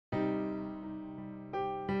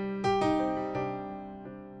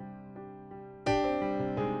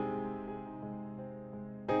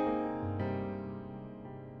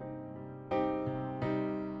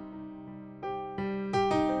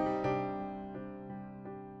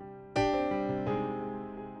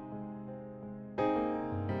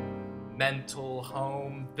mental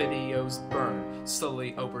home videos burn,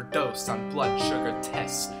 slowly overdosed on blood sugar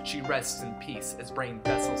tests. She rests in peace as brain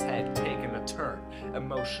vessels had taken a turn.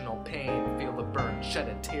 Emotional pain, feel the burn, shed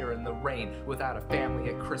a tear in the rain. Without a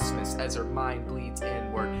family at Christmas as her mind bleeds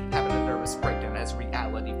inward, having a nervous breakdown as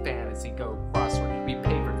reality fantasy go crossword. We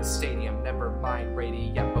pay for the stadium, never mind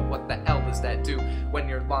radium, but what the hell does that do when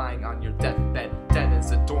you're lying on your deathbed, dead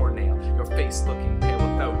as a doornail, your face looking pale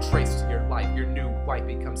with no trace to your life. Your new wife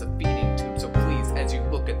becomes a feeding tube, so please, as you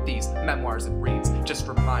look at these memoirs and reads, just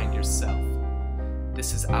remind yourself,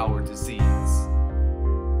 this is our disease.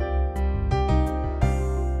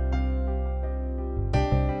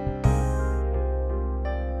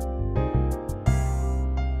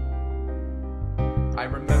 I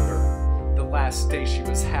remember the last day she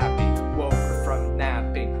was happy, woke her from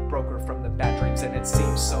napping, broke her from the bad dreams, and it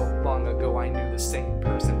seemed so long ago I knew the same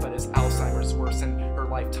person. But as Alzheimer's worsened, her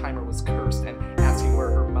lifetimer was cursed, and asking where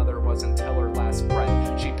her mother was until her last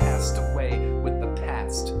breath, she passed away with the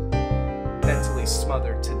past, mentally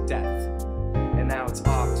smothered to death. And now it's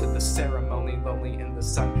off to the ceremony, lonely in the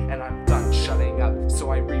sun, and I'm done shutting up, so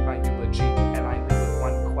I read my eulogy, and I leave with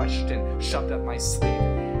one question shoved up my sleeve.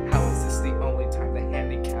 How is this the only time the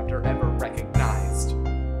handicapped are ever recognized?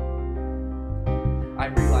 I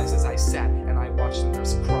realized as I sat and I watched the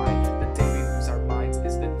nurse cry, the day we lose our minds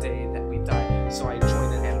is the day that we die. So I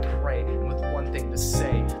join in and pray, and with one thing to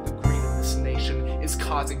say, the greed of this nation is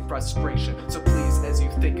causing frustration. So please, as you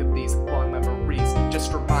think of these long memories,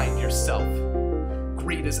 just remind yourself,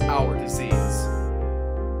 greed is our disease.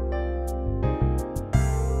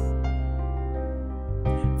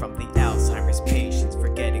 From the Alzheimer's patients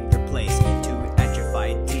forgetting their place, to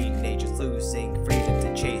atrophied teenagers losing freedom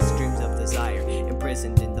to chase dreams of desire,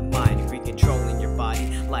 imprisoned in the mind, recontrolling your body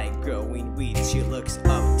like growing weeds. She looks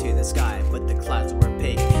up to the sky, but the clouds were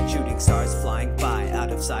opaque, shooting stars flying by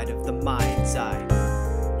out of sight of the mind's eye.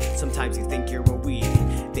 Sometimes you think you're a weed,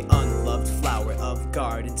 the unloved flower of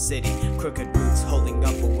Garden City, crooked roots holding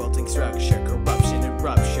up a wilting structure, corruption and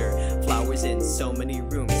rupture, flowers in so many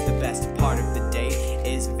rooms. The best part of the day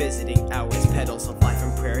is visiting hours, petals of life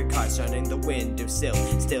and prayer cards surrounding the windowsill,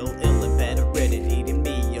 still ill and bedridden, eating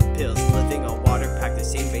meal pills, living on water,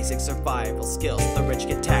 practicing basic survival skills. The rich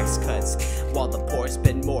get tax cuts, while the poor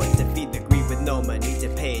spend more to feed the greed with no money to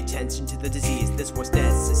pay attention to the disease. This was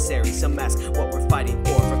necessary. Some ask what we're fighting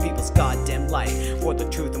for people's goddamn life, for the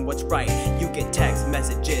truth and what's right. You get text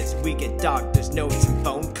messages, we get doctors' notes and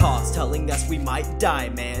phone calls telling us we might die,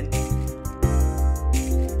 man.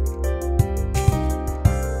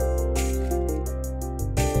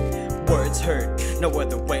 Words hurt, no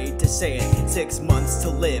other way to say it. 6 months to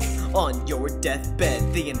live on your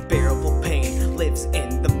deathbed. The unbearable pain lives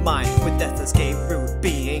in the mind, with death's escape route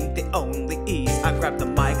being the only ease. I grab the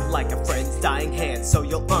mic like a friend's dying hand, so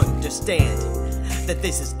you'll understand that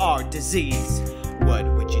this is our disease. What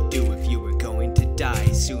would you do if you were going to die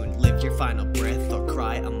soon? Live your final breath or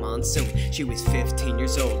cry a monsoon? She was 15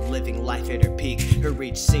 years old, living life at her peak. Her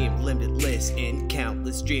reach seemed limitless in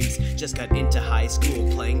countless dreams. Just got into high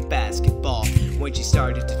school playing basketball when she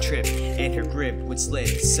started to trip and her grip would slip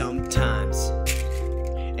sometimes,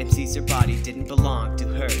 and sees her body didn't belong to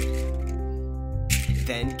her.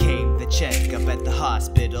 Then came the checkup at the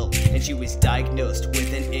hospital, and she was diagnosed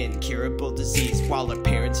with an incurable disease. While her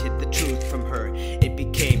parents hid the truth from her, it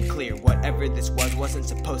became clear whatever this was wasn't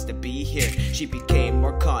supposed to be here. She became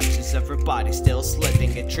more conscious of her body, still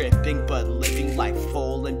slipping and tripping, but living life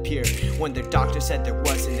full and pure. When their doctor said there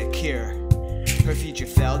wasn't a cure, her future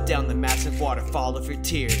fell down the massive waterfall of her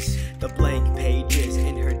tears. The blank pages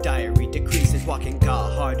in her diary decreased as walking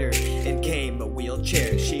got harder, and came a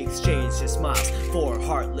wheelchair. She exchanged her smiles for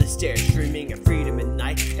heartless stares, dreaming of freedom at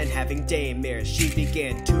night and having daymares. She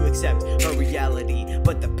began to accept her reality,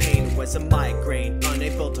 but the pain was a migraine,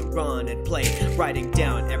 unable to run and play, writing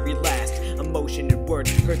down every last emotion and word.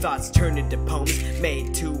 Her thoughts turned into poems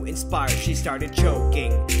made to inspire. She started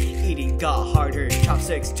choking, eating got harder,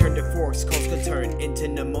 chopsticks turned to forks, colds could turn into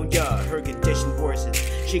pneumonia. Her condition worsened,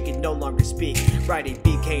 she could no longer speak. Writing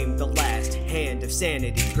became the last hand of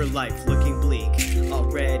sanity. Her life looking bleak,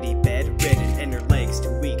 already bedridden and her legs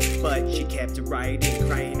too weak, but she kept writing,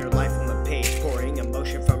 crying her life on the page, pouring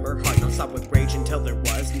emotion from her heart, non-stop with rage until there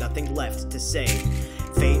was nothing left to say.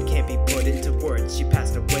 Fate can't be put into words. She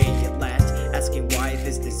passed away at last, asking why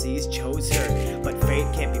this disease chose her, but fate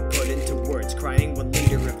can't be put into words, crying one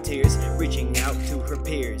liter of tears, reaching out to her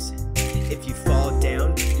peers. If you fall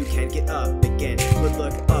down, you can't get up again, but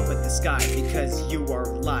look up at the sky because you are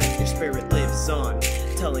alive. Your spirit lives on,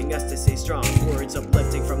 telling us to stay strong. Words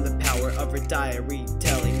uplifting from the power of her diary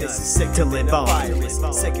telling us sick to live on. Virus,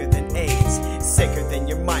 sicker than AIDS, sicker than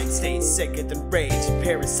your mind state, sicker than rage.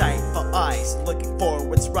 Parasiteful eyes looking for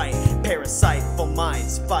what's right, parasiteful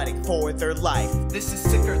minds fighting for their life. This is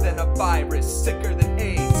sicker than a virus, sicker than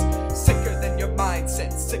AIDS, sicker than your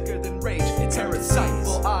mindset, sicker than rage. It's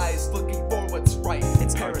parasiteful eyes looking for what's right,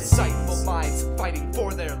 it's parasiteful minds fighting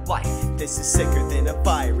for their life. This is sicker than a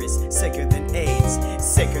virus, sicker than AIDS,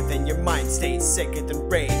 sicker than your mind state, sicker than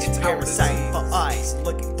rage. It's parasiteful eyes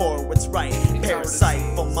looking for what's right,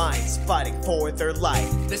 parasiteful minds fighting for their life.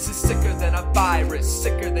 This is sicker than a virus,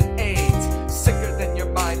 sicker than AIDS, sicker than your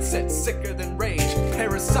mindset, sicker than rage.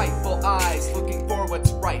 Parasiteful eyes looking for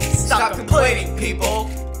what's right. Stop complaining, people!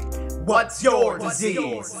 What's your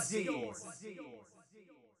disease?